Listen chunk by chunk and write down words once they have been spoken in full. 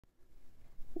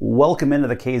Welcome into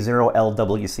the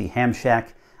K0LWC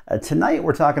Hamshack. Tonight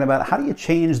we're talking about how do you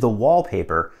change the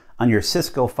wallpaper on your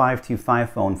Cisco 525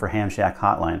 phone for Hamshack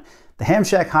Hotline. The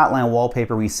Hamshack Hotline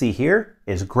wallpaper we see here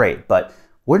is great, but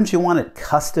wouldn't you want it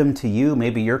custom to you,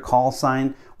 maybe your call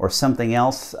sign or something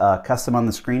else custom on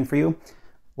the screen for you?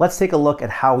 Let's take a look at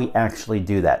how we actually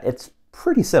do that. It's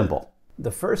pretty simple. The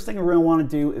first thing we're going to want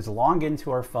to do is log into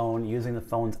our phone using the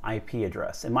phone's IP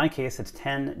address. In my case, it's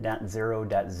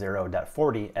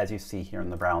 10.0.0.40 as you see here in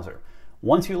the browser.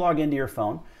 Once you log into your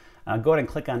phone, go ahead and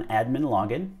click on Admin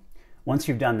Login. Once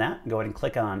you've done that, go ahead and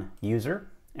click on User,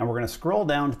 and we're going to scroll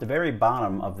down to the very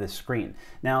bottom of this screen.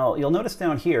 Now, you'll notice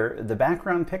down here, the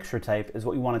background picture type is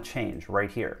what we want to change right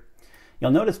here. You'll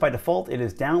notice by default it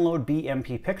is download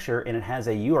BMP picture and it has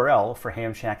a URL for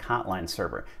Hamshack Hotline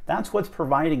server. That's what's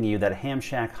providing you that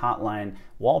Hamshack Hotline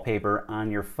wallpaper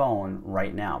on your phone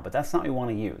right now, but that's not what we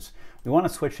want to use. We want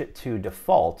to switch it to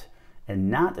default and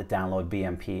not to download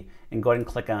BMP and go ahead and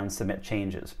click on submit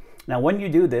changes. Now when you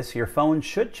do this, your phone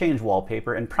should change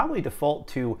wallpaper and probably default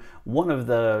to one of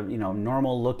the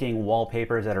normal looking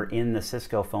wallpapers that are in the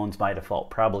Cisco phones by default,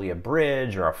 probably a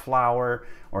bridge or a flower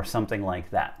or something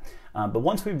like that. But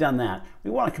once we've done that,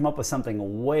 we want to come up with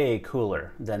something way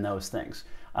cooler than those things.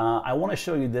 I want to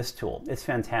show you this tool. It's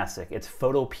fantastic. It's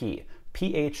Photopea,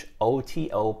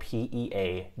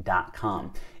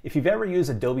 PHOTOPEA.com. If you've ever used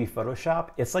Adobe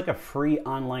Photoshop, it's like a free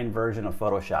online version of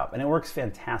Photoshop, and it works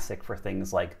fantastic for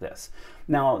things like this.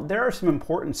 Now, there are some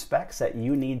important specs that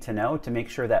you need to know to make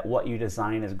sure that what you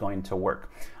design is going to work.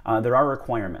 There are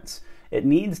requirements. It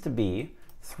needs to be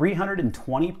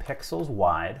 320 pixels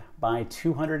wide by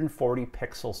 240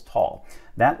 pixels tall.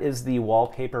 That is the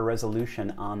wallpaper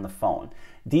resolution on the phone.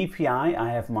 DPI, I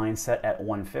have mine set at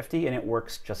 150 and it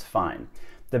works just fine.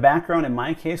 The background in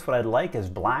my case, what I'd like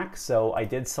is black, so I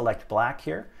did select black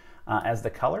here as the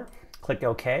color. Click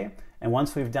OK, and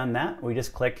once we've done that, we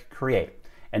just click Create.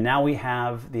 And now we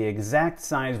have the exact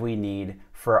size we need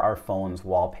for our phone's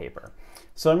wallpaper.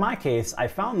 So in my case, I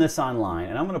found this online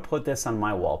and I'm going to put this on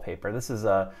my wallpaper. This is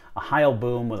a Heil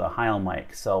Boom with a Heil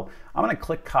mic. So I'm going to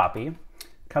click copy,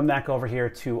 come back over here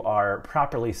to our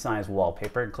properly sized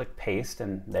wallpaper and click paste,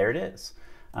 and there it is.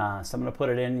 So I'm going to put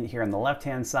it in here on the left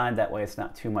hand side, that way it's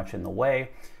not too much in the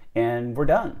way, and we're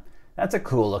done. That's a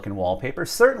cool looking wallpaper,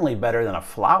 certainly better than a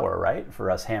flower, right,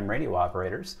 for us ham radio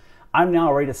operators. I'm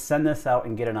now ready to send this out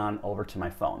and get it on over to my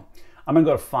phone. I'm going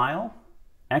to go to File,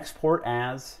 Export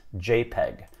as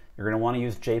JPEG. You're going to want to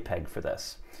use JPEG for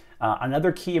this.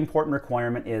 Another key important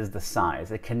requirement is the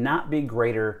size. It cannot be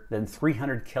greater than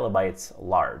 300 kilobytes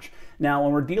large. Now,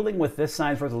 when we're dealing with this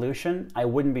size resolution, I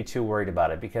wouldn't be too worried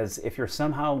about it, because if you're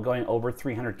somehow going over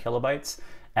 300 kilobytes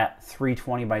at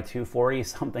 320 by 240,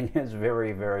 something is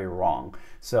very, very wrong.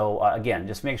 So again,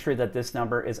 just make sure that this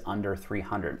number is under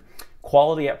 300.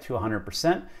 Quality up to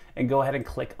 100%, and go ahead and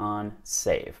click on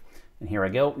Save. And here I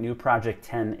go, new project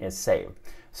 10 is saved.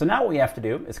 So now what we have to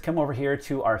do is come over here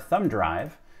to our thumb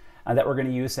drive that we're going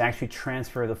to use to actually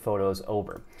transfer the photos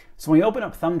over. So when we open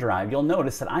up thumb drive, you'll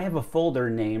notice that I have a folder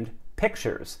named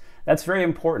Pictures. That's very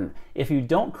important. If you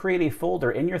don't create a folder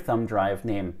in your thumb drive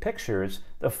named Pictures,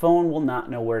 the phone will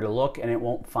not know where to look and it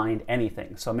won't find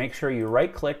anything. So make sure you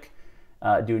right click,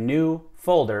 do New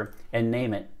Folder, and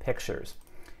name it Pictures.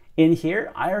 In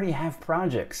here, I already have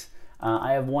projects.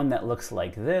 I have one that looks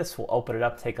like this. We'll open it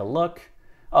up, take a look.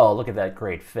 Oh, look at that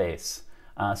great face.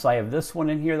 So I have this one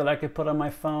in here that I could put on my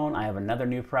phone. I have another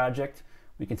new project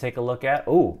we can take a look at.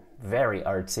 Oh, very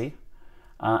artsy.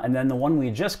 And then the one we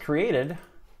just created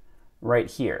right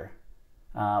here.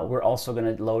 We're also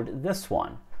going to load this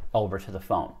one over to the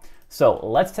phone. So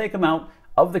let's take them out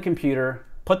of the computer,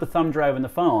 put the thumb drive in the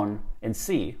phone, and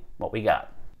see what we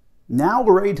got. Now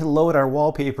we're ready to load our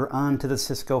wallpaper onto the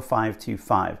Cisco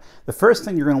 525. The first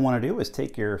thing you're going to want to do is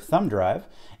take your thumb drive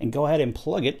and go ahead and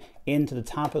plug it into the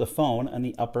top of the phone on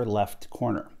the upper left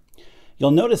corner.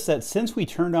 You'll notice that since we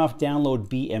turned off download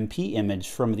BMP image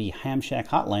from the Hamshack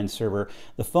Hotline server,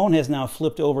 the phone has now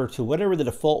flipped over to whatever the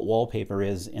default wallpaper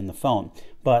is in the phone.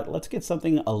 But let's get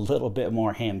something a little bit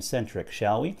more ham-centric,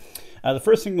 shall we? The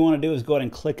first thing you want to do is go ahead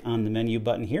and click on the menu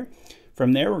button here.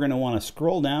 From there, we're going to want to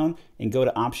scroll down and go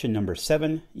to option number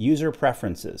 7, User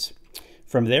Preferences.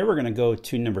 From there, we're going to go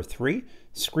to number 3,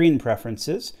 Screen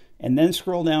Preferences, and then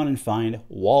scroll down and find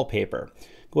Wallpaper.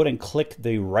 Go ahead and click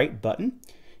the right button,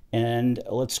 and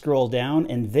let's scroll down,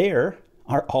 and there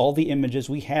are all the images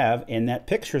we have in that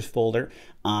Pictures folder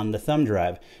on the thumb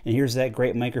drive. And here's that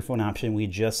great microphone option we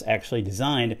just actually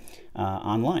designed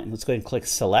online. Let's go ahead and click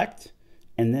Select,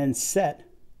 and then Set,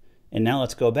 and now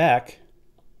let's go back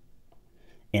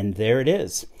And there it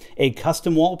is, a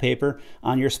custom wallpaper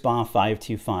on your SPA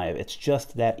 525. It's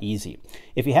just that easy.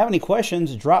 If you have any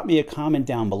questions, drop me a comment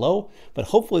down below, but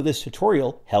hopefully this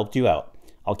tutorial helped you out.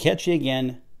 I'll catch you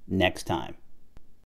again next time.